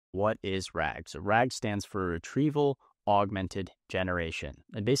What is RAG? So RAG stands for Retrieval Augmented Generation.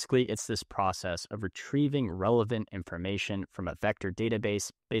 And basically, it's this process of retrieving relevant information from a vector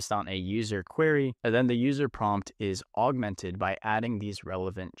database based on a user query. And then the user prompt is augmented by adding these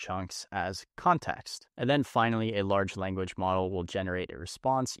relevant chunks as context. And then finally, a large language model will generate a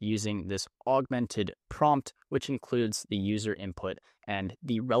response using this augmented prompt, which includes the user input and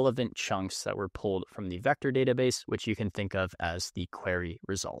the relevant chunks that were pulled from the vector database, which you can think of as the query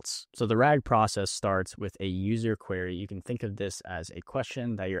results. So the RAG process starts with a user query. You can think of this as a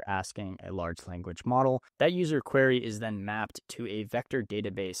question that you're asking a large language model. That user query is then mapped to a vector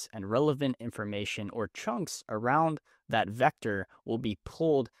database, and relevant information or chunks around that vector will be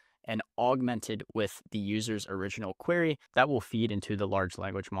pulled and augmented with the user's original query that will feed into the large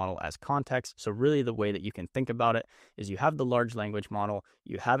language model as context. So really the way that you can think about it is you have the large language model,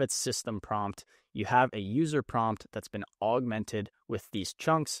 you have its system prompt, you have a user prompt that's been augmented with these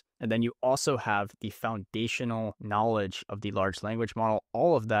chunks, and then you also have the foundational knowledge of the large language model.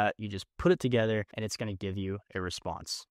 All of that, you just put it together and it's going to give you a response.